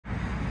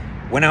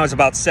When I was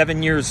about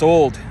 7 years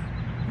old,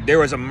 there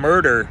was a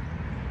murder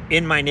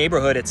in my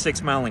neighborhood at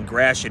 6 Mile and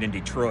Gratiot in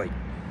Detroit.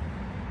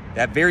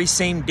 That very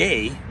same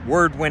day,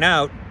 word went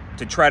out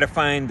to try to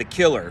find the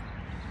killer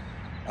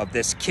of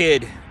this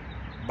kid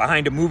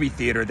behind a movie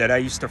theater that I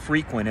used to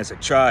frequent as a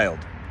child.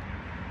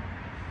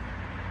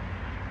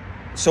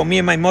 So me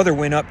and my mother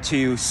went up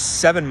to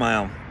 7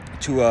 Mile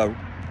to a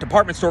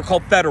department store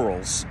called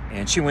Federal's,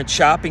 and she went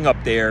shopping up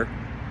there,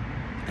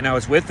 and I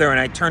was with her, and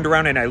I turned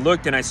around and I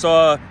looked and I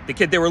saw the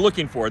kid they were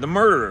looking for, the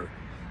murderer,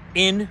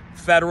 in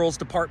Federal's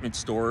department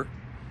store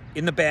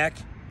in the back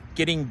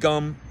getting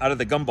gum out of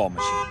the gumball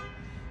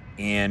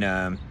machine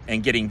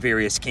and getting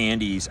various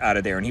candies out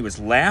of there, and he was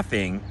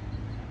laughing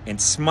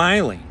and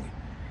smiling.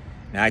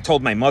 Now, I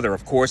told my mother,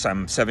 of course,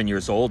 I'm 7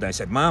 years old. I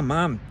said,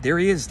 Mom, there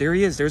he is.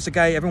 There's the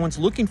guy everyone's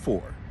looking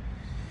for.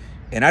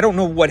 And I don't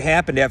know what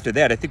happened after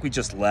that. I think we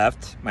just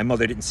left. My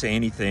mother didn't say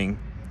anything.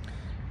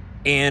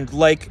 And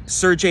like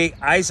Sergei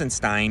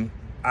Eisenstein,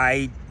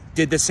 I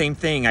did the same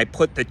thing. I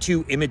put the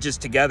two images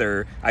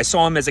together. I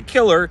saw him as a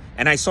killer,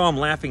 and I saw him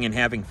laughing and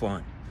having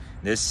fun.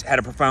 This had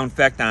a profound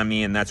effect on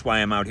me, and that's why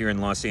I'm out here in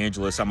Los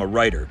Angeles. I'm a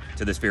writer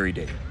to this very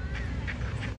day.